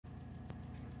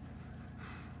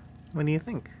What do you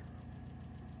think?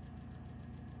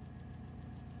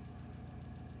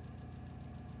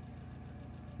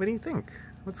 What do you think?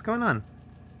 What's going on?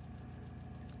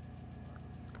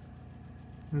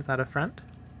 Is that a friend?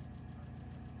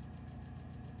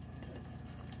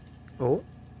 Oh.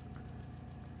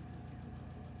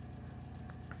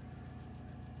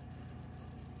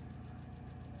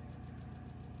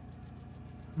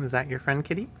 Is that your friend,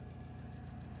 Kitty?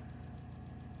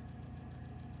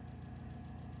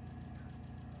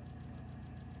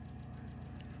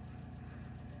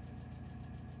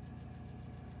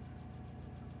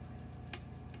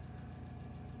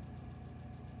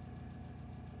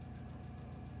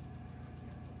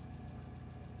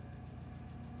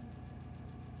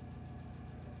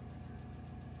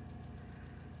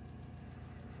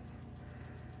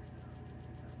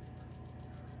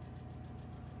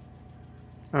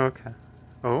 Okay.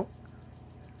 Oh.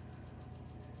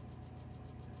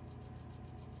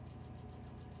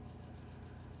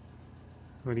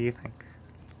 What do you think?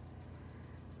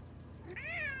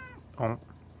 Oh.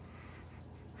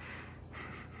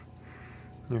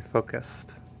 You're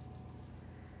focused.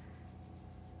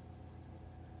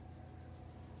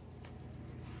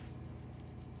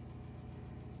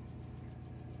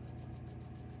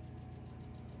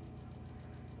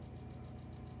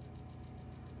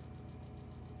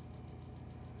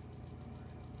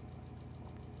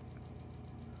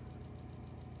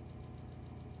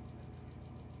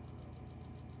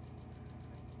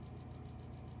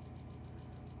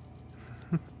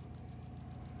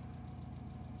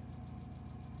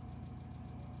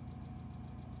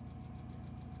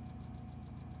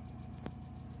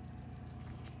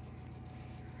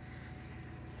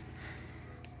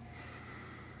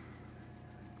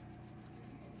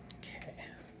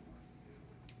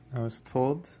 I was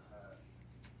told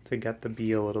to get the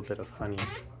bee a little bit of honey.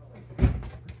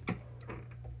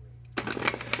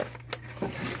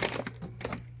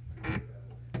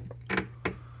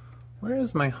 Where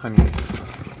is my honey?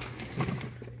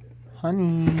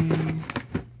 Honey!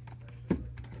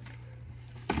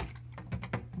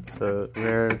 It's a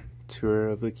rare tour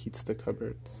of the Keatsta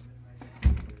cupboards.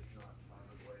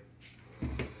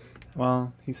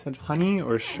 Well, he said honey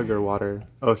or sugar water.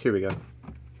 Oh, here we go.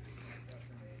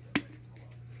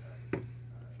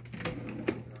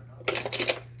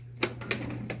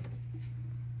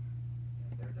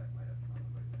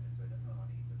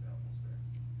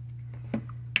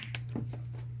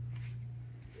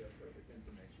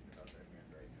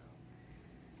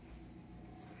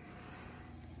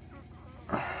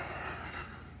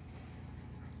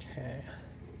 Okay.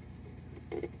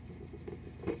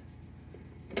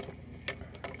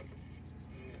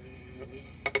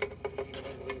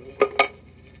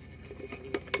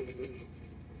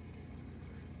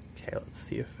 Okay, let's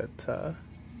see if it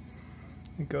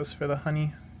goes for the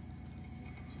honey.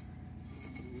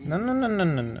 No, no, no, no,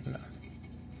 no, no, no.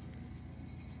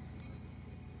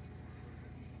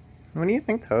 What do you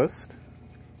think, Toast?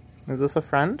 Is this a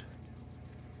friend?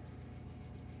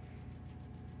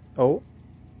 Oh.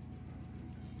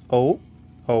 Oh.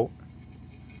 Oh.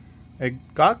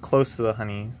 It got close to the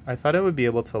honey. I thought it would be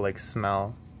able to, like,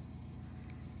 smell.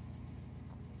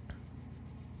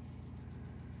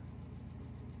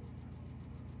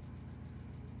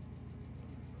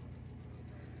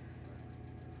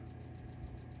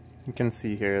 You can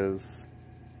see here is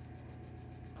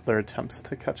other attempts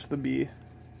to catch the bee.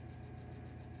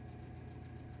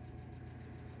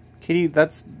 Kitty,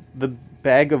 that's the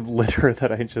bag of litter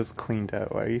that I just cleaned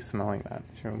out. Why are you smelling that?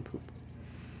 It's your own poop.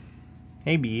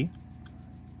 Hey, bee.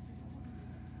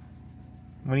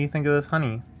 What do you think of this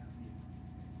honey?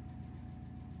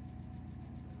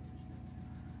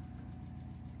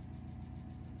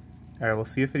 Alright, we'll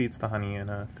see if it eats the honey in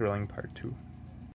a thrilling part 2.